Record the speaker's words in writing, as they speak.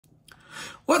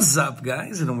What's up,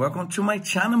 guys, and welcome to my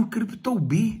channel Crypto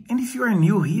B. And if you are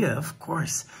new here, of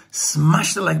course,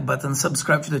 smash the like button,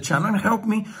 subscribe to the channel, and help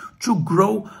me to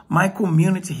grow my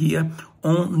community here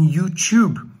on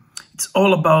YouTube. It's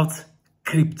all about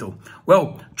crypto.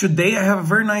 Well, today I have a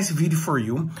very nice video for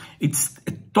you. It's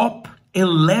a top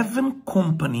 11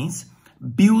 companies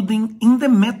building in the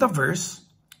metaverse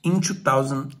in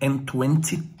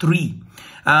 2023.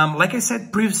 Like I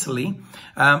said previously,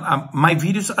 my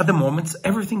videos at the moment,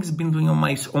 everything's been doing on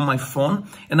my phone,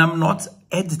 and I'm not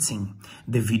editing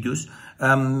the videos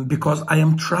because I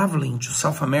am traveling to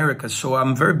South America. So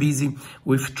I'm very busy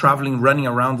with traveling, running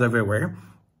around everywhere.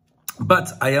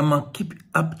 But I am keep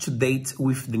up to date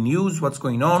with the news, what's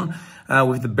going on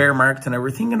with the bear market and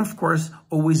everything. And of course,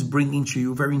 always bringing to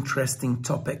you very interesting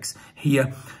topics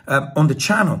here on the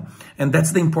channel. And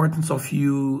that's the importance of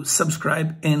you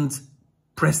subscribe and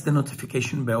press the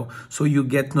notification bell so you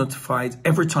get notified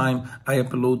every time I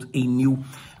upload a new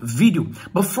video.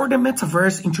 But for the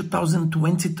metaverse in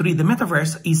 2023, the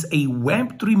metaverse is a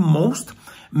Web3 most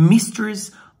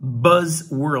mysterious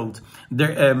buzzword.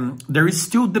 There is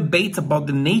still debate about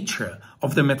the nature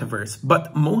of the metaverse,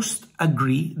 but most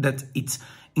agree that it's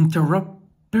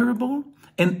interoperable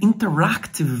and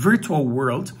interactive virtual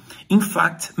world. In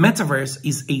fact, metaverse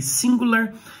is a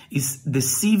singular, is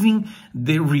deceiving.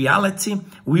 The reality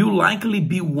will likely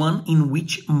be one in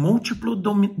which multiple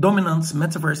dominant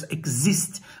metaverse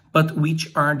exist, but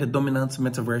which are the dominant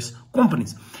metaverse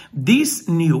companies. This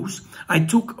news I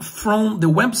took from the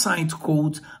website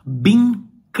called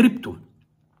Crypto.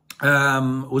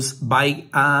 Was by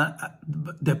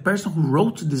the person who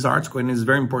wrote this article, and it's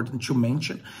very important to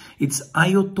mention. It's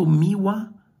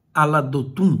Ayotomiwa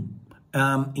Aladotun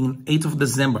in 8th of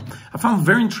December. I found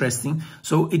very interesting.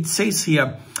 So it says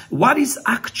here, what is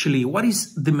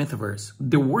the metaverse?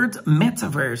 The word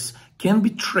metaverse can be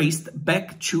traced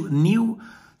back to Neil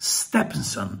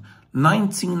Stephenson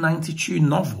 1992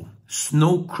 novel,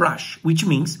 Snow Crash, which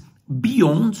means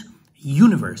beyond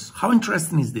universe. How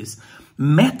interesting is this?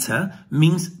 Meta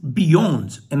means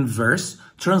beyond, and verse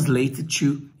translated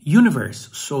to universe.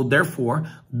 So therefore,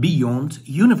 beyond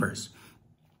universe.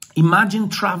 Imagine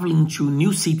traveling to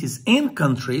new cities and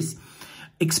countries,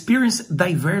 experience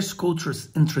diverse cultures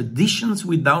and traditions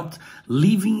without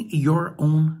leaving your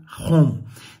own home.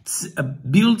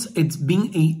 It's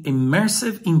being an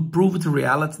immersive, improved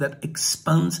reality that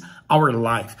expands our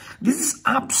life. This is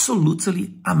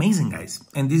absolutely amazing, guys.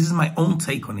 And this is my own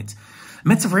take on it.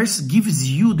 Metaverse gives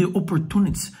you the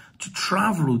opportunity to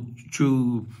travel,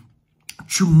 to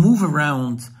move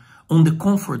around on the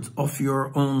comfort of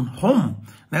your own home.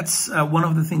 That's one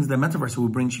of the things the metaverse will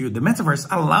bring to you. The metaverse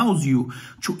allows you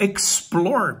to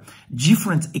explore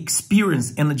different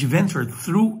experience and adventure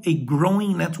through a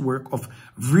growing network of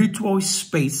virtual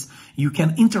space. You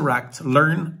can interact,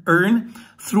 learn, earn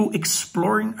through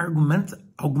exploring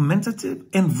augmentative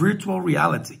and virtual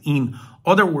reality. In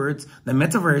other words, the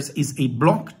metaverse is a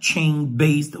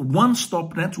blockchain-based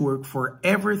one-stop network for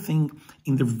everything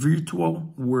in the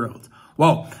virtual world.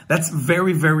 Wow, that's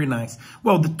very, very nice.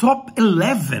 Well, the top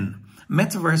 11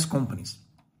 metaverse companies.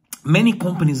 Many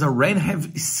companies already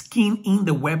have skin in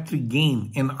the Web3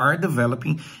 game and are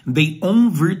developing their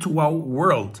own virtual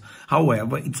world.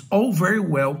 However, it's all very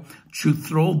well to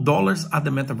throw dollars at the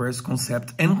metaverse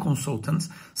concept and consultants.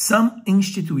 Some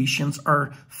institutions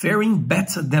are faring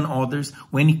better than others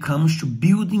when it comes to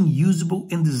building usable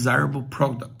and desirable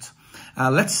products.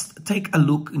 Let's take a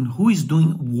look in who is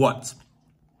doing what.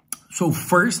 So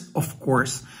first, of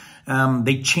course,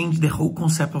 they changed the whole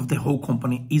concept of the whole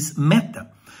company is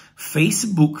Meta.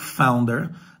 Facebook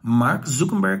founder Mark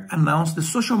Zuckerberg announced the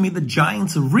social media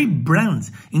giant's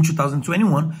rebrand in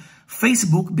 2021.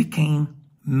 Facebook became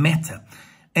Meta,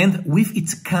 and with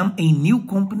it came a new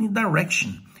company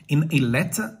direction. In a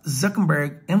letter,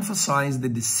 Zuckerberg emphasized the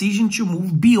decision to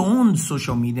move beyond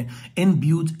social media and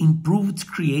build improved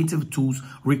creative tools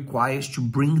required to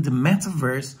bring the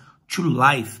metaverse to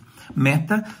life.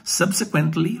 Meta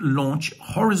subsequently launched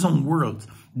Horizon World.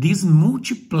 This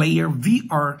multiplayer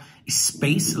VR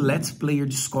space lets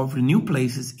players discover new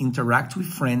places, interact with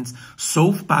friends,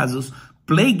 solve puzzles,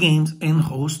 play games, and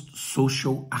host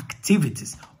social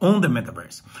activities on the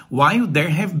metaverse. While there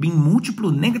have been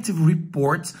multiple negative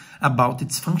reports about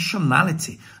its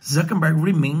functionality, Zuckerberg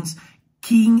remains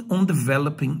keen on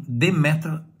developing the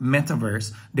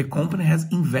metaverse. The company has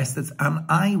invested an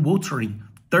eye-watering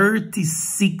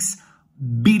 $36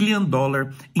 billion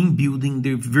in building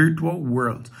the virtual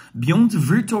world. Beyond the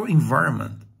virtual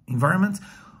environment,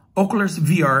 Oculus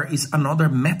VR is another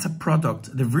Meta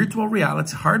product. The virtual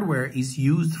reality hardware is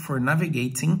used for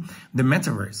navigating the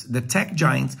metaverse. The tech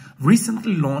giant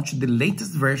recently launched the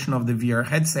latest version of the VR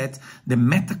headset, the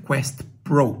Meta Quest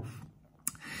Pro.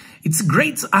 It's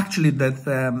great, actually, that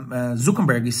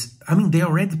Zuckerberg is, they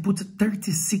already put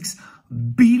 $36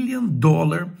 billion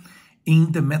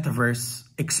in the metaverse,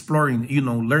 exploring,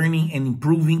 learning and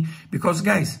improving. Because,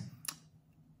 guys,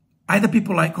 either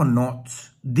people like or not,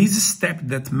 this step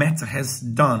that Meta has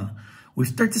done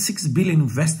with 36 billion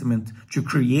investment to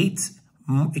create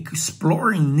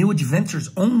exploring new adventures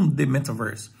on the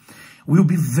metaverse will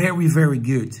be very, very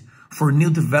good for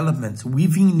new developments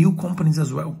within new companies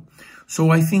as well. So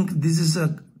I think this is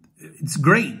it's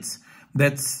great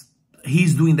that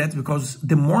he's doing that, because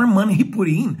the more money he put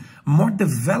in, more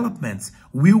developments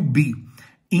will be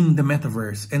in the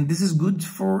metaverse. And this is good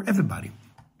for everybody.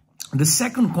 The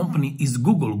second company is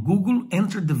Google. Google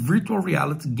entered the virtual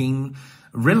reality game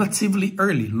relatively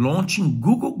early, launching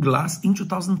Google Glass in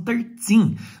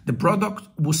 2013. The product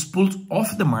was pulled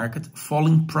off the market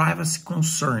following privacy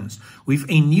concerns, with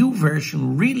a new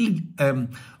version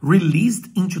released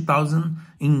in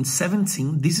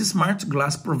 2017. This smart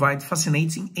glass provides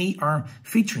fascinating AR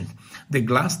features. The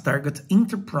glass targets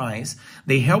enterprise.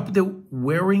 They help the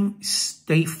wearing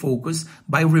stay focused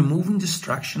by removing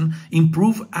distraction,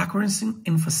 improve accuracy,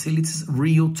 and facilitates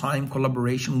real-time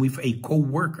collaboration with a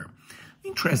co-worker.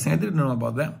 Interesting, I didn't know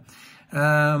about that.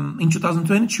 In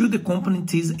 2022, the company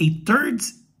teased a third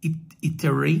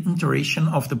iteration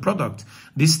of the product,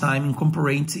 this time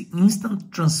incorporating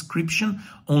instant transcription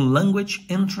on language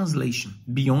and translation.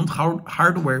 Beyond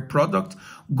hardware product,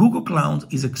 Google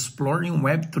Cloud is exploring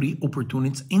Web3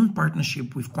 opportunities in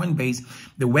partnership with Coinbase,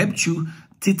 the Web2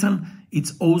 titan.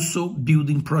 It's also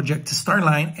building Project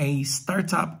Starline, a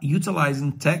startup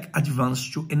utilizing tech advances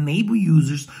to enable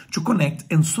users to connect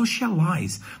and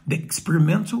socialize. The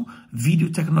experimental video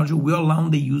technology will allow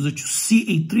the user to see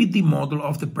a 3D model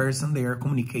of the person they are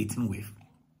communicating with.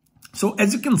 So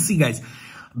as you can see, guys,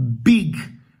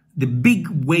 the big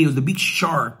whales, the big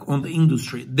shark on the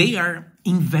industry, they are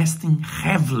investing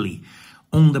heavily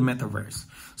on the metaverse.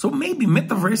 So maybe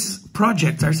metaverse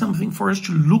projects are something for us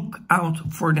to look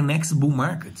out for the next bull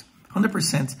market.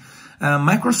 100%.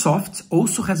 Microsoft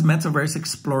also has metaverse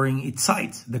exploring its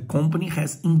site. The company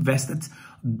has invested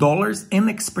dollars and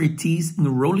expertise in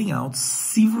rolling out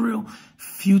several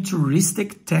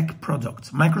futuristic tech products.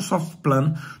 Microsoft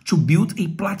plans to build a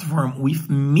platform with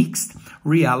mixed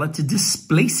reality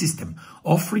display system,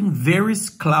 offering various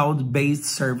cloud-based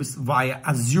services via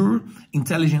Azure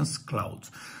Intelligence Cloud.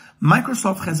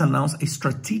 Microsoft has announced a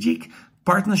strategic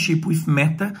partnership with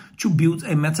Meta to build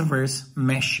a metaverse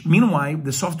mesh. Meanwhile,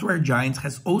 the software giant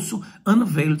has also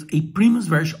unveiled a premium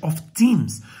version of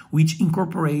Teams, which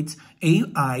incorporates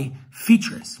AI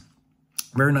features.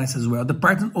 Very nice as well. The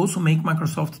partner also make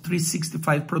Microsoft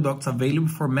 365 products available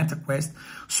for Meta Quest,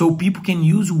 so people can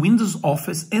use Windows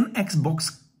Office and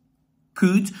Xbox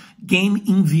could game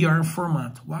in VR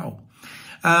format. Wow.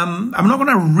 I'm not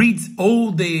going to read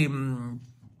all the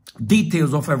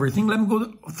details of everything. Let me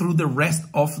go through the rest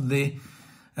of the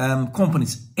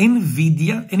companies.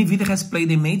 NVIDIA has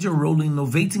played a major role in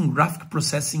innovating graphic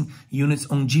processing units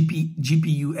on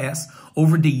GPUs.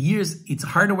 Over the years, its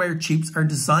hardware chips are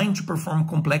designed to perform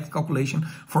complex calculation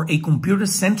for a computer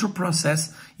central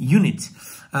process unit.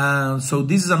 So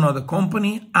this is another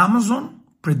company. Amazon,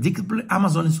 predictably,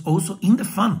 Amazon is also in the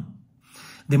fun.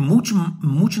 The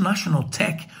multinational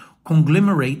tech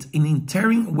conglomerate in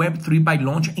entering Web3 by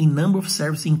launching a number of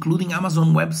services, including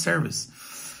Amazon Web Service.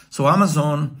 So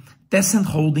Amazon, Tencent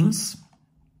Holdings,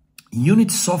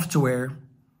 Unit Software,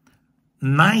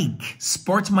 Nike,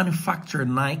 sports manufacturer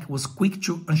Nike, was quick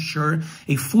to ensure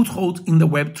a foothold in the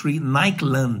Web3 Nike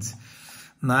land.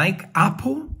 Nike,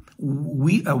 Apple,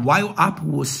 while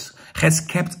Apple has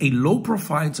kept a low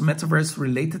profile to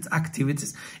metaverse-related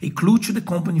activities, a clue to the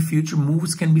company's future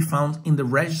moves can be found in the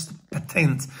registered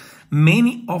patent,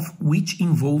 many of which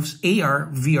involves AR,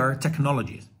 VR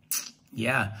technologies.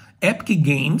 Yeah, Epic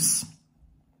Games,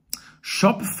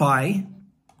 Shopify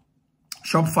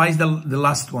is the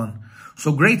last one.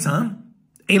 So great, huh?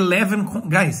 11,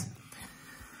 guys,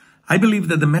 I believe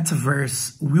that the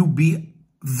metaverse will be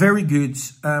very good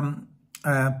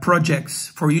projects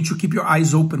for you to keep your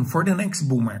eyes open for the next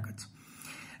bull market.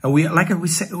 Like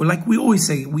we always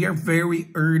say, we are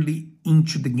very early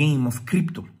into the game of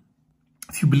crypto.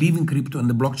 If you believe in crypto and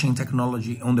the blockchain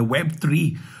technology, on the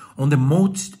Web3, on the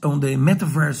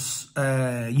metaverse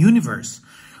universe,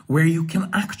 where you can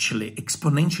actually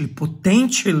exponentially,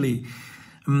 potentially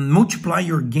multiply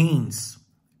your gains,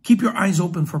 keep your eyes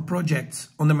open for projects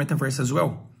on the metaverse as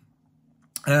well.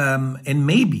 And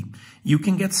maybe you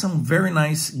can get some very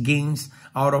nice gains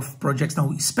out of projects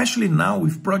now, especially now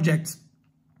with projects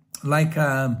like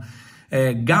Gala,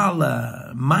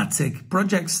 Matic,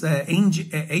 projects,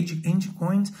 Angel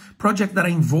Coins, projects that are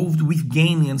involved with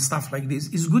gaming and stuff like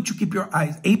this. It's good to keep your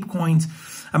eyes, Ape Coins.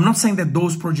 I'm not saying that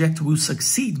those projects will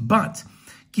succeed, but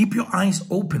keep your eyes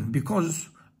open, because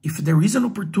if there is an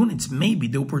opportunity, maybe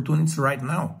the opportunity is right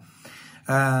now.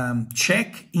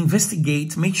 Check,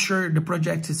 investigate, make sure the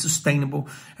project is sustainable,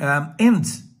 and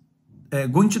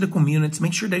go into the community,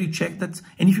 make sure that you check that.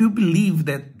 And if you believe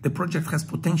that the project has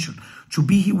potential to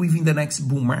be here within the next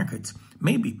bull market,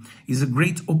 maybe it's a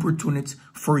great opportunity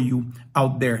for you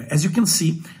out there. As you can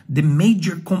see, the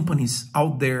major companies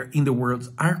out there in the world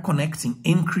are connecting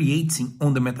and creating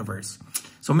on the metaverse.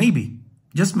 So maybe,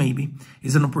 just maybe,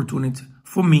 is an opportunity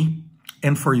for me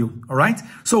and for you, all right?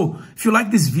 So if you like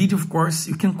this video, of course,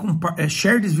 you can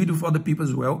share this video with other people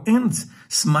as well, and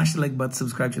smash the like button,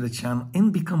 subscribe to the channel,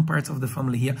 and become part of the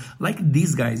family here. Like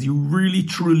these guys, you really,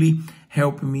 truly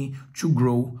help me to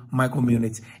grow my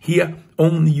community here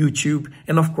on YouTube.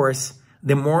 And of course,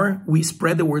 the more we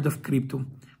spread the word of crypto,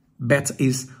 better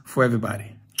is for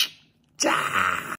everybody.